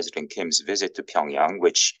to President Kim's visit to Pyongyang,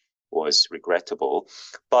 which was regrettable.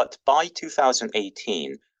 But by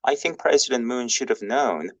 2018, I think President Moon should have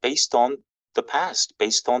known, based on the past,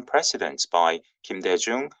 based on precedents by Kim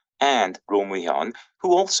Dae-jung and Roh Moo-hyun,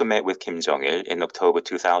 who also met with Kim Jong-il in October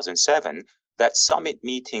 2007, that summit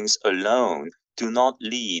meetings alone do not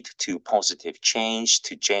lead to positive change,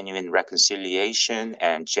 to genuine reconciliation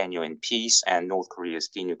and genuine peace and North Korea's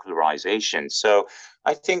denuclearization. So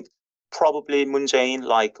I think probably Moon Jae-in,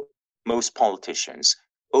 like most politicians,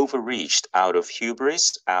 overreached out of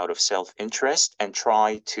hubris, out of self-interest, and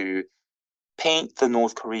tried to paint the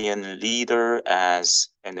North Korean leader as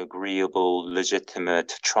an agreeable,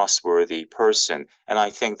 legitimate, trustworthy person. And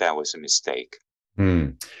I think that was a mistake.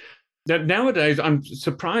 That nowadays, I'm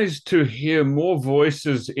surprised to hear more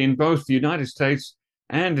voices in both the United States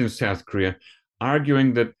and in South Korea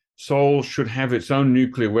arguing that Seoul should have its own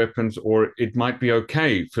nuclear weapons, or it might be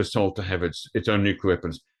okay for Seoul to have its own nuclear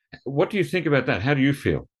weapons. What do you think about that? How do you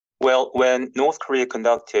feel? Well, when North Korea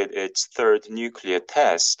conducted its third nuclear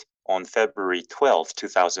test on February 12,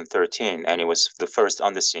 2013, and it was the first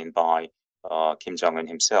underseen by Kim Jong-un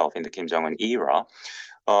himself in the Kim Jong-un era,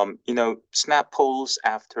 snap polls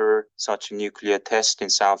after such a nuclear test in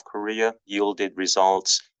South Korea yielded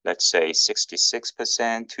results, let's say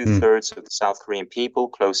 66%, two-thirds of the South Korean people,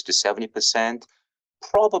 close to 70%,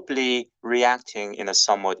 probably reacting in a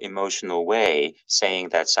somewhat emotional way, saying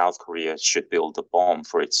that South Korea should build a bomb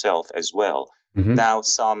for itself as well. Now,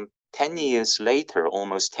 some 10 years later,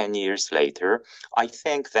 almost 10 years later, I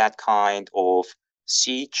think that kind of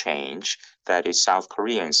sea change, that is South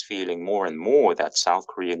Koreans feeling more and more that South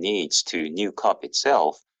Korea needs to nuke up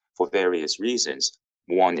itself for various reasons.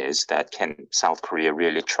 One is that, can South Korea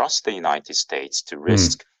really trust the United States to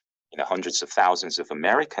risk hundreds of thousands of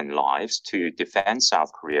American lives to defend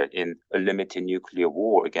South Korea in a limited nuclear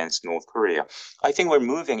war against North Korea? I think we're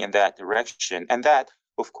moving in that direction, and that,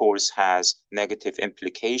 of course, has negative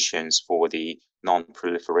implications for the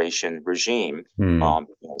non-proliferation regime.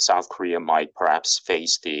 South Korea might perhaps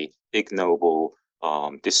face the ignoble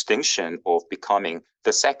distinction of becoming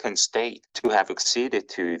the second state to have acceded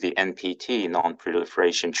to the NPT,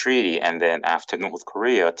 Non-Proliferation Treaty, and then after North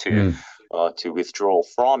Korea to withdraw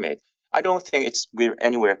from it. I don't think we're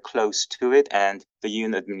anywhere close to it, and the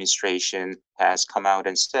Yoon administration has come out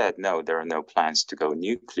and said, no, there are no plans to go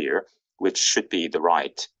nuclear, which should be the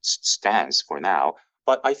right stance for now.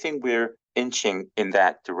 But I think we're inching in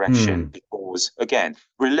that direction because, again,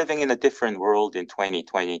 we're living in a different world in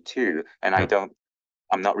 2022, and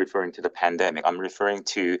I'm not referring to the pandemic. I'm referring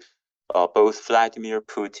to both Vladimir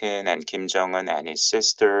Putin and Kim Jong-un and his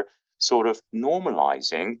sister sort of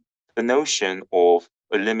normalizing the notion of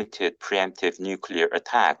a limited preemptive nuclear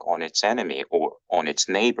attack on its enemy or on its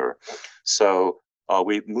neighbor. So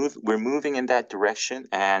we're moving in that direction,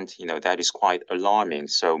 and that is quite alarming.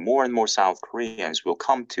 So more and more South Koreans will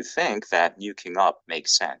come to think that nuking up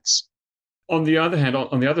makes sense. On the other hand,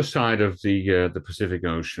 on the other side of the Pacific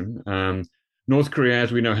Ocean, North Korea,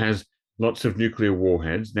 as we know, has lots of nuclear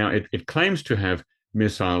warheads. Now, it claims to have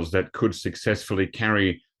missiles that could successfully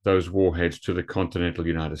carry those warheads to the continental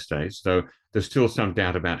United States, though there's still some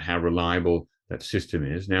doubt about how reliable that system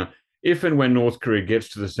is. Now, if and when North Korea gets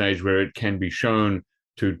to the stage where it can be shown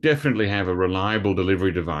to definitely have a reliable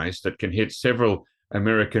delivery device that can hit several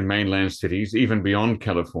American mainland cities, even beyond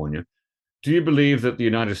California, do you believe that the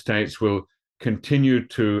United States will continue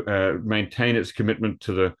to maintain its commitment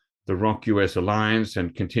to the ROK-US alliance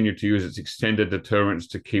and continue to use its extended deterrence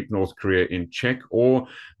to keep North Korea in check? Or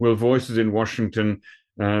will voices in Washington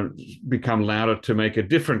become louder to make a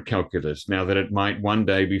different calculus now that it might one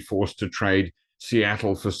day be forced to trade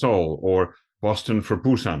Seattle for Seoul or Boston for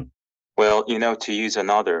Busan? Well, to use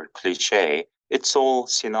another cliche, it's all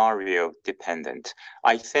scenario dependent.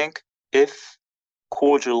 I think if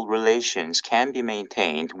cordial relations can be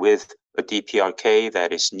maintained with a DPRK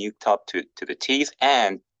that is nuked up to the teeth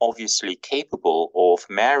and obviously capable of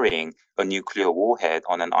marrying a nuclear warhead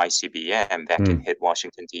on an ICBM that can hit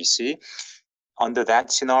Washington, D.C. Under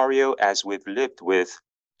that scenario, as we've lived with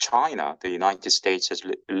China, the United States has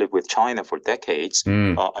lived with China for decades,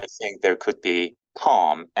 I think there could be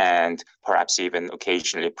calm and perhaps even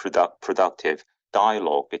occasionally productive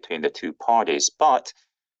dialogue between the two parties. But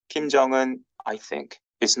Kim Jong-un, I think,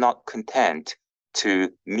 is not content to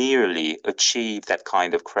merely achieve that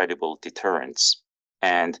kind of credible deterrence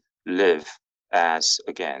and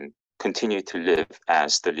continue to live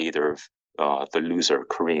as the leader of the loser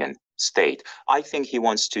Korean state. I think he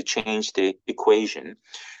wants to change the equation.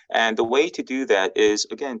 And the way to do that is,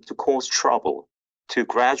 again, to cause trouble, to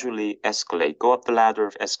gradually escalate, go up the ladder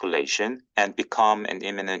of escalation and become an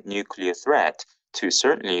imminent nuclear threat to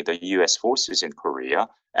certainly the US forces in Korea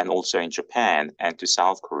and also in Japan and to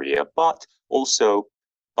South Korea, but also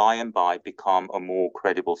by and by become a more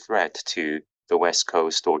credible threat to the West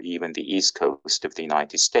Coast or even the East Coast of the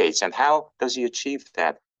United States. And how does he achieve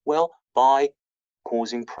that? Well, by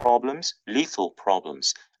causing problems, lethal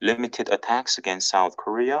problems, limited attacks against South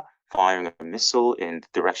Korea, firing a missile in the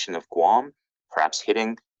direction of Guam, perhaps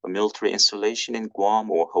hitting a military installation in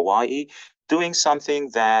Guam or Hawaii, doing something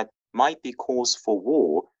that might be cause for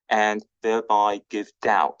war and thereby give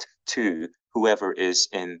doubt to whoever is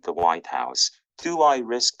in the White House. Do I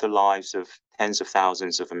risk the lives of tens of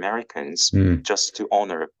thousands of Americans just to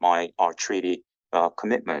honor our treaty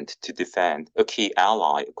commitment to defend a key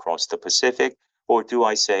ally across the Pacific? Or do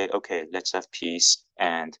I say, okay, let's have peace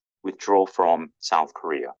and withdraw from South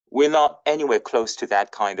Korea? We're not anywhere close to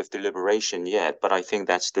that kind of deliberation yet, but I think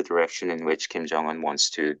that's the direction in which Kim Jong-un wants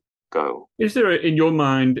to go. Is there, in your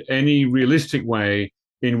mind, any realistic way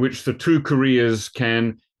in which the two Koreas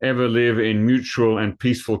can ever live in mutual and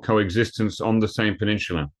peaceful coexistence on the same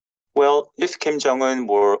peninsula? Well, if Kim Jong-un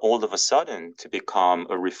were all of a sudden to become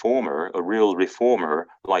a reformer, a real reformer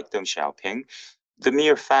like Deng Xiaoping, the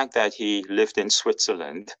mere fact that he lived in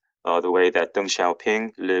Switzerland, the way that Deng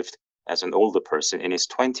Xiaoping lived as an older person in his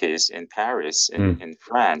 20s in Paris, in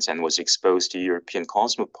France, and was exposed to European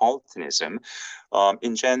cosmopolitanism,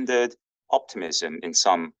 engendered optimism in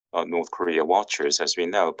some North Korea watchers, as we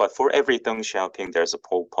know. But for every Deng Xiaoping, there's a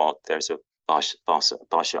Pol Pot, there's a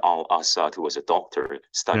Bashar al-Assad, who was a doctor,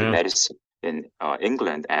 studied medicine in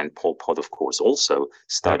England, and Pol Pot, of course, also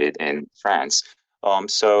studied in France.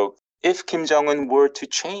 So if Kim Jong-un were to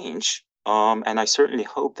change, and I certainly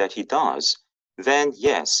hope that he does, then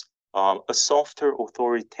yes, a softer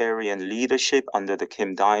authoritarian leadership under the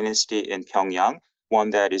Kim dynasty in Pyongyang, one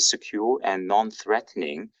that is secure and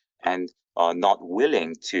non-threatening and not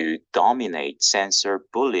willing to dominate, censor,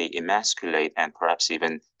 bully, emasculate, and perhaps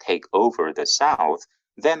even take over the South,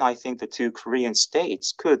 then I think the two Korean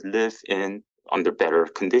states could live under better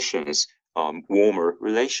conditions, warmer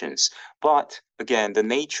relations. But again, the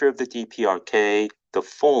nature of the DPRK, the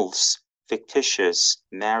false, fictitious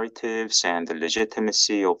narratives, and the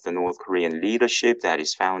legitimacy of the North Korean leadership that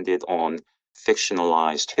is founded on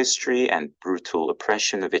fictionalized history and brutal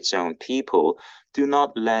oppression of its own people do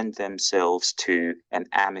not lend themselves to an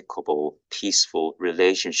amicable, peaceful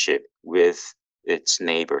relationship with its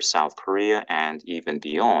neighbor, South Korea, and even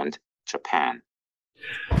beyond, Japan.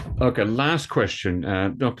 Okay, last question.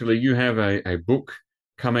 Dr. Lee, you have a book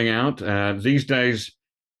coming out. These days,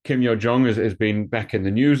 Kim Yo-jong has been back in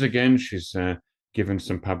the news again. She's given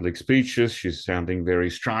some public speeches. She's sounding very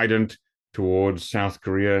strident towards South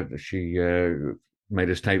Korea. She made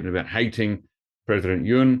a statement about hating President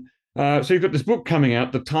Yoon. So you've got this book coming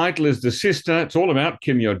out. The title is The Sister. It's all about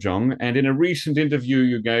Kim Yo-jong. And in a recent interview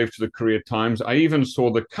you gave to the Korea Times, I even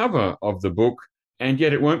saw the cover of the book, and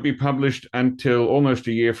yet it won't be published until almost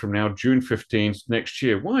a year from now, June 15th next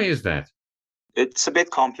year. Why is that? It's a bit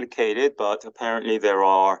complicated, but apparently there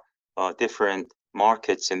are different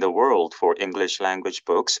markets in the world for English language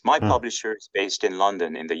books. My publisher is based in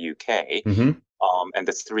London in the UK, and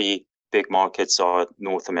the three big markets are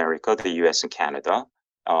North America, the US and Canada,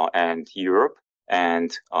 and Europe,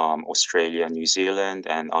 and Australia, New Zealand,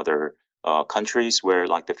 and other countries where,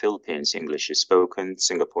 like the Philippines, English is spoken,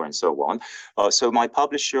 Singapore, and so on. So my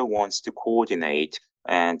publisher wants to coordinate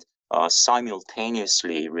and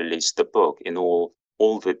simultaneously release the book in all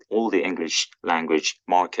the English language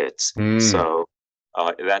markets. So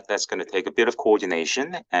that's going to take a bit of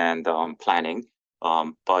coordination and planning.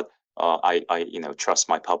 But I trust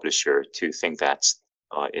my publisher to think that's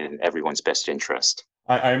in everyone's best interest.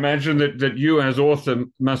 I imagine that you as author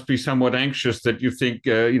must be somewhat anxious, that you think,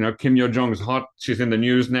 Kim Yo-jong's hot. She's in the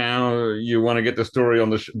news now. You want to get the story on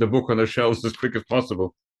the book on the shelves as quick as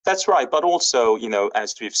possible. That's right. But also,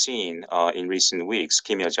 as we've seen in recent weeks,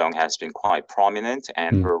 Kim Yo-jong has been quite prominent,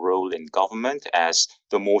 and her role in government as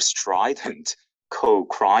the most strident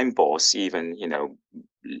co-crime boss, even,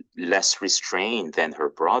 less restrained than her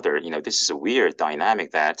brother. This is a weird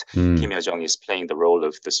dynamic that Kim Yo-jong is playing the role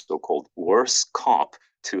of the so-called worst cop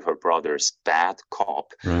to her brother's bad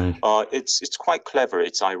cop. Right. It's quite clever.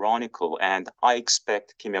 It's ironical. And I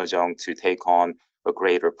expect Kim Yo-jong to take on a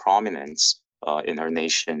greater prominence in her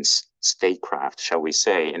nation's statecraft, shall we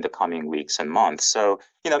say, in the coming weeks and months. So,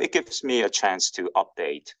 it gives me a chance to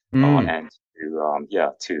update and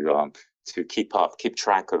to keep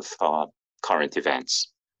track of current events.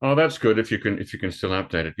 Oh, that's good if you can still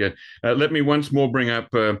update it. Yeah. Let me once more bring up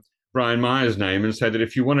Brian Meyer's name and say that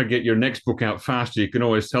if you want to get your next book out faster, you can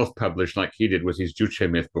always self-publish like he did with his Juche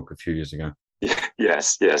Myth book a few years ago.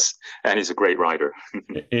 Yes. And he's a great writer.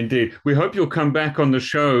 Indeed. We hope you'll come back on the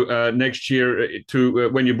show next year to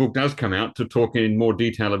when your book does come out, to talk in more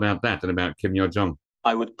detail about that and about Kim Yo-jong.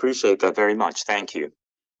 I would appreciate that very much. Thank you.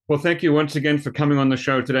 Well, thank you once again for coming on the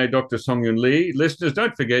show today, Dr. Song-Yoon Lee. Listeners,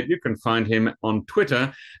 don't forget you can find him on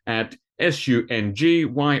Twitter at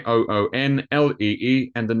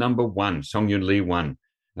SUNGYOONLEE and the number 1, Song-Yoon Lee 1.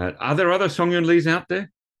 Are there other Song-Yoon Lees out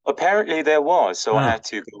there? Apparently there was, so I had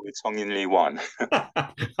to go with Song-Yoon Lee 1.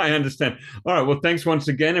 I understand. All right, well, thanks once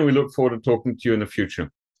again, and we look forward to talking to you in the future.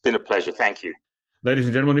 It's been a pleasure. Thank you. Ladies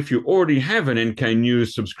and gentlemen, if you already have an NK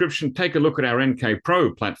News subscription, take a look at our NK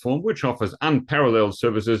Pro platform, which offers unparalleled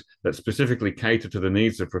services that specifically cater to the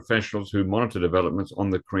needs of professionals who monitor developments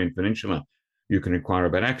on the Korean Peninsula. You can inquire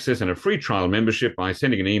about access and a free trial membership by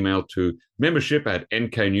sending an email to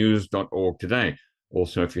membership@nknews.org today.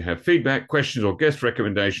 Also, if you have feedback, questions, or guest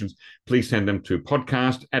recommendations, please send them to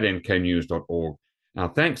podcast@nknews.org. Our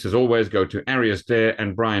thanks, as always, go to Arias Dare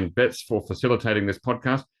and Brian Betts for facilitating this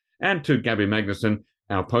podcast, and to Gabby Magnuson,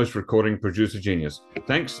 our post-recording producer genius.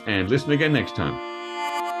 Thanks, and listen again next time.